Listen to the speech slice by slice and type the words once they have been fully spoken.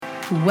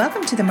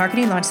Welcome to the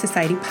Marketing Launch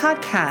Society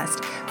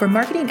podcast, where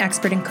marketing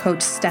expert and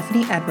coach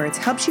Stephanie Edwards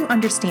helps you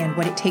understand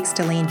what it takes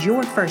to land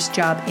your first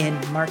job in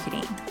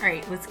marketing. All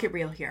right, let's get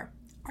real here.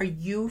 Are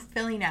you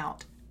filling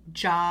out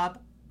job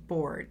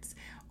boards,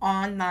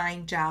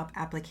 online job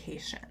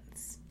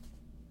applications?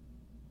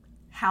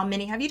 How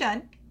many have you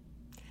done?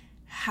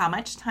 How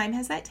much time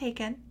has that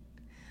taken?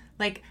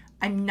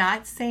 I'm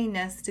not saying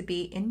this to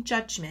be in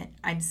judgment.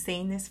 I'm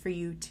saying this for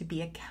you to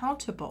be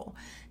accountable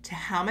to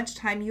how much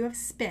time you have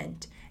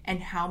spent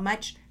and how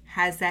much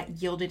has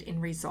that yielded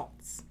in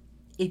results.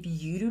 If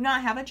you do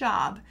not have a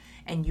job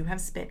and you have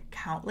spent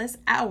countless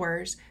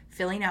hours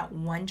filling out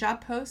one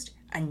job post,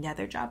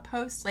 another job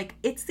post,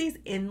 it's these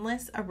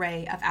endless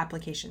array of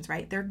applications,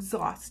 right? They're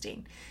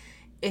exhausting.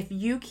 If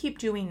you keep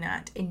doing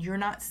that and you're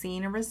not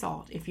seeing a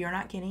result, if you're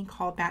not getting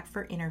called back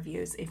for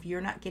interviews, if you're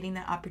not getting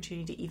the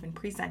opportunity to even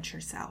present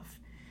yourself,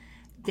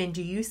 then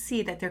do you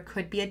see that there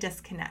could be a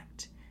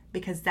disconnect?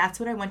 Because that's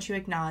what I want you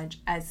to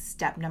acknowledge as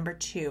step number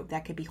 2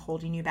 that could be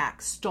holding you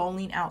back,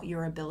 stalling out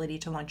your ability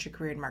to launch your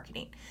career in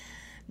marketing.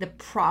 The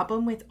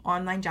problem with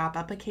online job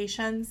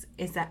applications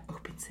is that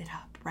opens it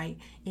up, right?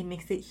 It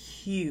makes it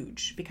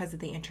huge because of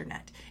the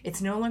internet. It's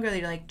no longer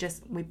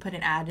we put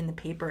an ad in the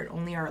paper and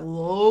only our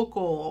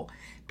local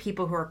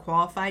people who are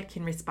qualified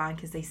can respond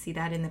because they see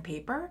that in the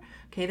paper.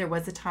 Okay, there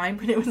was a time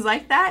when it was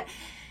like that.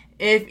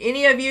 If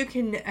any of you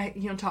can,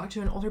 talk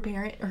to an older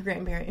parent or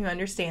grandparent who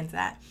understands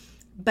that.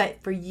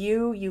 But for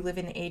you live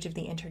in the age of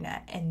the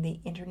internet, and the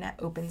internet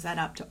opens that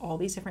up to all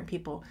these different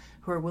people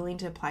who are willing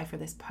to apply for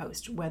this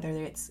post, whether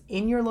it's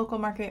in your local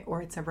market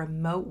or it's a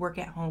remote work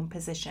at home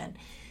position.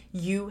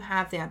 You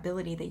have the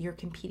ability that you're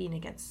competing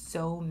against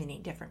so many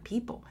different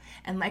people.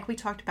 And like we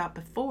talked about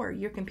before,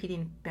 you're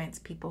competing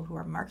against people who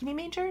are marketing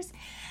majors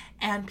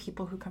and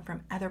people who come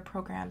from other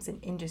programs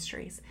and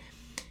industries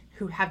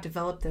who have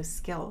developed those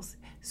skills.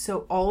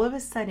 So all of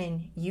a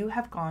sudden, you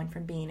have gone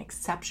from being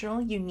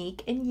exceptional,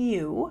 unique, and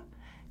you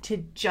to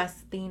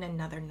just being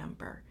another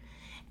number.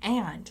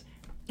 And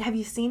have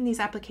you seen these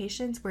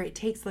applications where it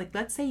takes,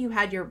 let's say you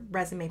had your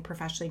resume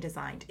professionally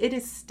designed. It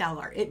is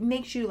stellar. It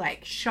makes you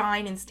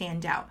shine and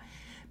stand out.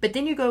 But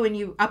then you go and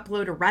you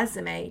upload a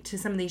resume to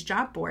some of these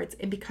job boards,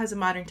 and because of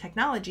modern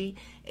technology,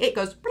 it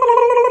goes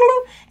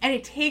and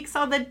it takes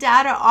all the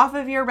data off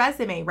of your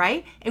resume,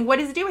 right? And what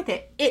does it do with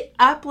it? It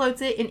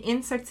uploads it and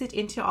inserts it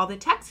into all the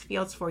text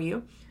fields for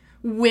you,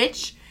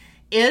 which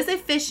is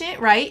efficient,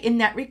 right, in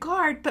that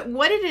regard. But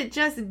what did it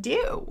just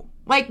do?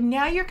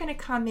 Now you're going to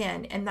come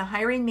in and the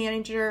hiring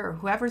manager or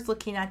whoever's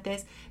looking at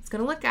this is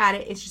going to look at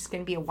it. It's just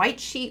going to be a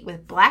white sheet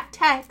with black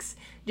text,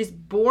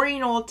 just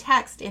boring old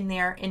text in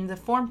there in the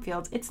form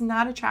fields. It's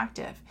not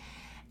attractive.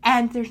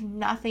 And there's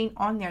nothing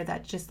on there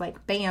that just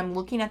bam,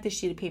 looking at this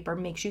sheet of paper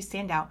makes you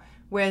stand out.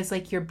 Whereas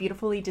your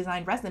beautifully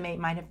designed resume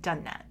might have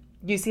done that.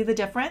 Do you see the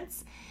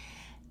difference?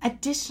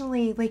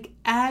 Additionally,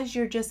 as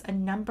you're just a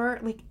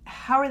number,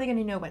 how are they going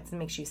to know what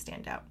makes you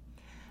stand out?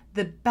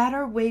 The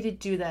better way to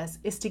do this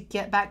is to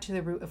get back to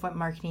the root of what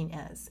marketing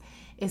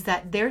is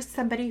that there's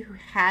somebody who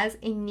has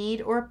a need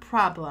or a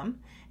problem,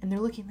 and they're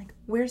looking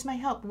where's my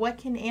help? What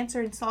can answer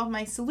and solve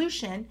my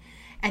solution?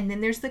 And then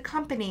there's the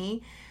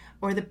company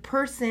or the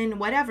person,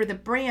 whatever, the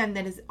brand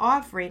that is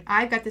offering,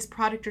 I've got this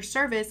product or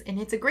service and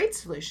it's a great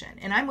solution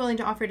and I'm willing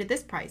to offer it at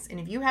this price. And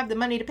if you have the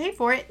money to pay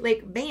for it,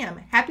 bam,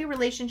 happy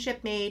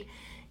relationship made,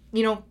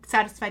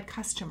 satisfied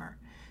customer.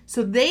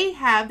 So they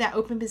have that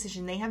open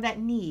position, they have that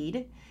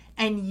need,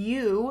 and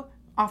you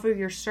offer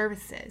your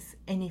services.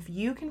 And if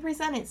you can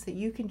present it so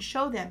you can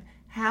show them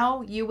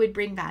how you would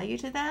bring value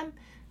to them,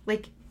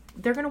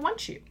 they're going to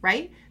want you,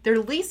 right? They're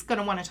at least going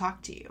to want to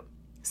talk to you.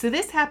 So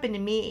this happened to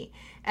me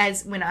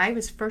as when I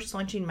was first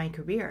launching my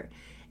career,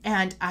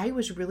 and I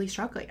was really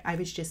struggling. I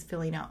was just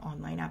filling out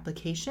online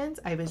applications.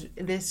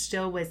 This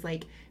still was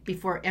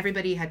before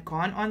everybody had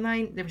gone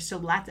online. There was still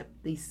lots of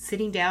these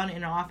sitting down in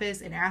an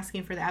office and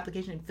asking for the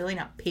application and filling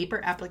out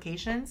paper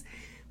applications.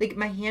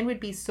 My hand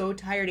would be so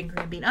tired and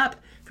cramping up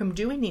from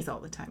doing these all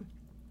the time.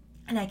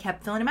 And I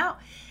kept filling them out.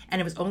 And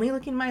I was only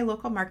looking in my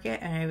local market,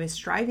 and I was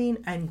striving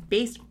and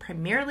based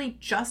primarily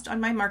just on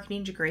my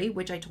marketing degree,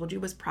 which I told you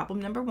was problem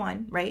number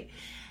 1, right?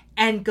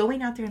 And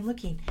going out there and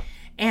looking.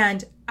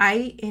 And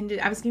I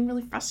was getting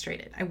really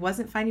frustrated. I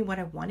wasn't finding what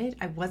I wanted.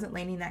 I wasn't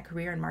landing that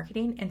career in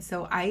marketing. And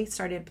so I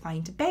started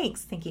applying to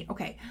banks thinking,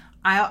 okay,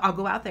 I'll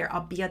go out there.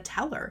 I'll be a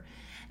teller.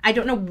 I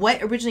don't know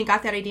what originally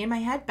got that idea in my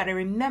head, but I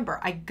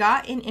remember I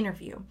got an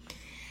interview.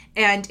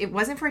 And it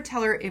wasn't for a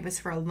teller, it was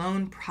for a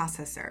loan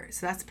processor.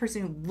 So that's the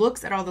person who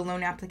looks at all the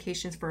loan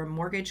applications for a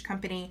mortgage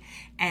company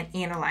and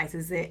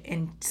analyzes it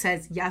and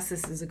says, yes,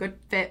 this is a good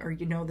fit, or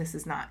this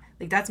is not.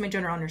 That's my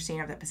general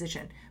understanding of that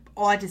position. But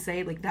all I have to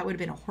say, that would have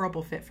been a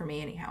horrible fit for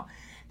me anyhow.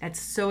 That's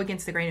so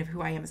against the grain of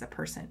who I am as a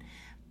person.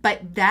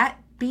 But that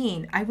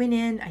being, I went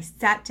in, I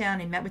sat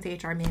down, I met with the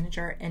HR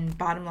manager, and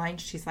bottom line,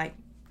 she's like,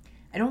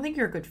 I don't think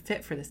you're a good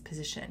fit for this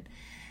position.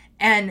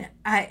 And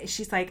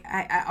she's like,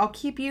 I'll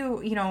keep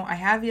you, I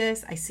have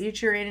this. I see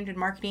that you're into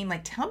marketing.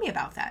 Like, tell me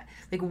about that.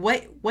 Like,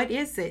 what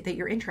is it that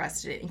you're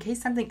interested in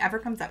case something ever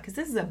comes up? Because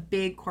this is a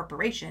big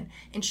corporation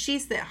and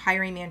she's the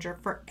hiring manager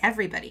for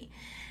everybody.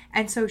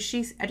 And so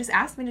I just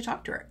asked me to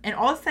talk to her. And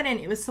all of a sudden,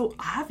 it was so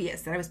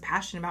obvious that I was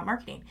passionate about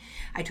marketing.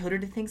 I told her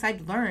the things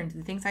I'd learned,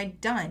 the things I'd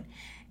done.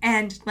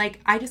 And like,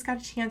 I just got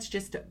a chance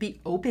just to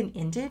be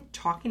open-ended,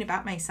 talking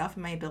about myself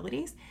and my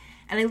abilities.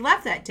 And I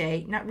left that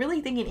day not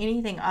really thinking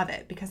anything of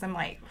it because I'm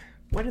like,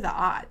 what are the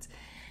odds?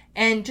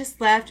 And just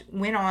left,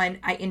 went on.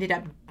 I ended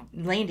up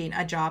landing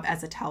a job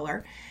as a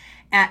teller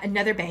at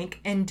another bank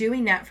and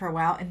doing that for a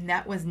while. And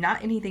that was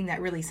not anything that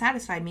really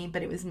satisfied me,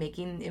 but it was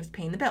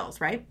paying the bills,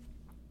 right?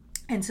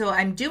 And so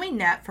I'm doing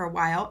that for a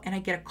while and I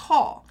get a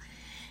call.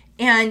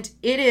 And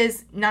it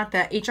is not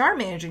the HR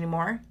manager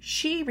anymore.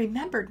 She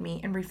remembered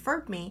me and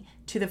referred me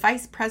to the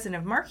vice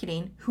president of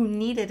marketing who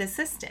needed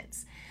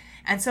assistance.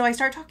 And so I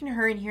start talking to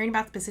her and hearing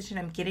about the position.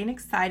 I'm getting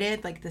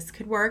excited, like this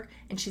could work.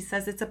 And she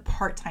says it's a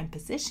part-time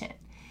position.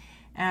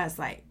 And I was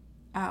like,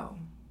 oh,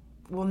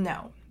 well,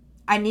 no,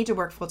 I need to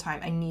work full-time.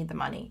 I need the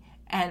money.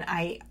 And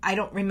I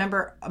don't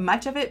remember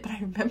much of it, but I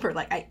remember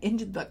like I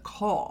ended the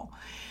call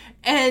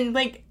and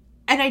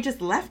I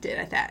just left it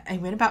at that. I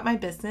went about my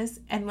business.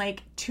 And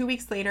like 2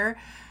 weeks later,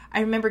 I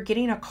remember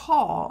getting a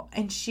call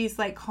and she's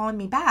like calling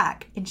me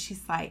back. And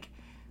she's like,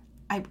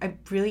 I'm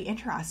really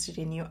interested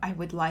in you. I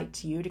would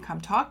like you to come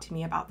talk to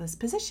me about this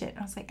position. And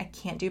I was like, I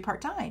can't do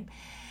part-time.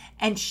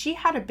 And she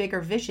had a bigger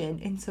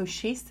vision. And so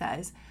she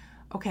says,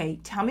 okay,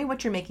 tell me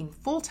what you're making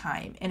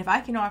full-time. And if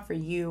I can offer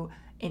you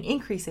an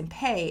increase in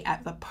pay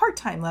at the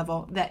part-time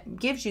level that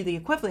gives you the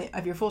equivalent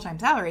of your full-time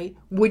salary,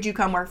 would you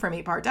come work for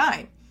me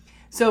part-time?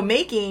 So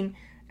making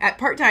at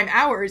part-time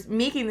hours,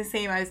 making the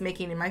same I was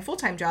making in my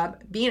full-time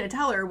job, being a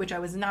teller, which I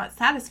was not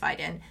satisfied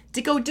in,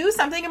 to go do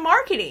something in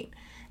marketing.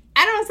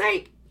 And I was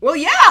like, well,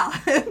 yeah,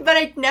 but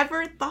I'd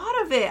never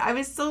thought of it. I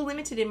was so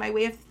limited in my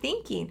way of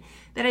thinking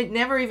that it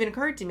never even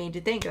occurred to me to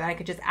think that I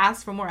could just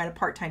ask for more at a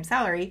part-time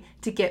salary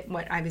to get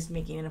what I was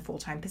making in a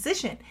full-time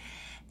position.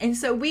 And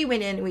so we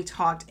went in and we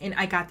talked and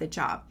I got the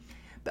job.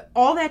 But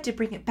all that to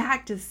bring it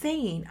back to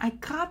saying I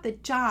got the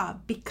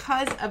job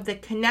because of the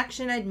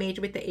connection I'd made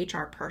with the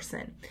HR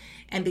person.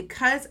 And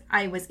because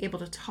I was able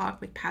to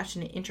talk with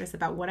passionate interest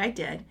about what I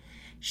did,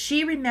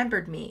 she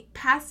remembered me,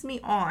 passed me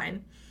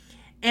on,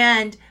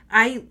 and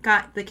I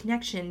got the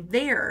connection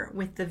there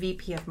with the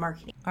VP of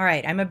marketing. All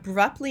right, I'm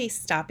abruptly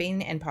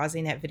stopping and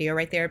pausing that video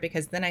right there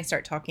because then I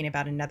start talking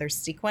about another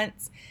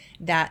sequence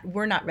that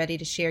we're not ready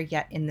to share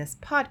yet in this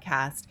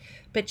podcast.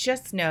 But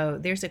just know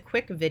there's a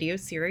quick video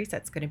series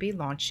that's going to be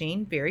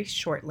launching very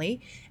shortly,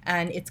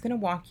 and it's going to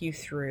walk you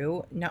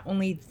through not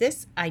only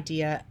this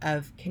idea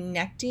of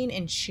connecting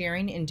and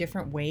sharing in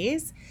different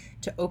ways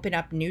to open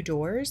up new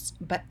doors,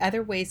 but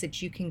other ways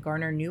that you can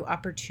garner new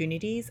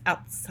opportunities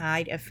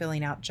outside of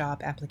filling out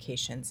job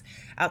applications,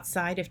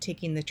 outside of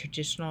taking the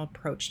traditional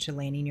approach to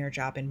landing your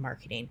job in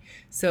marketing.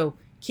 So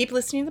keep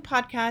listening to the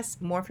podcast.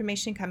 More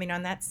information coming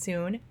on that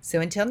soon.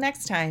 So until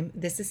next time,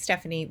 this is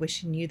Stephanie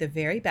wishing you the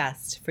very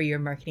best for your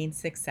marketing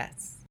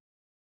success.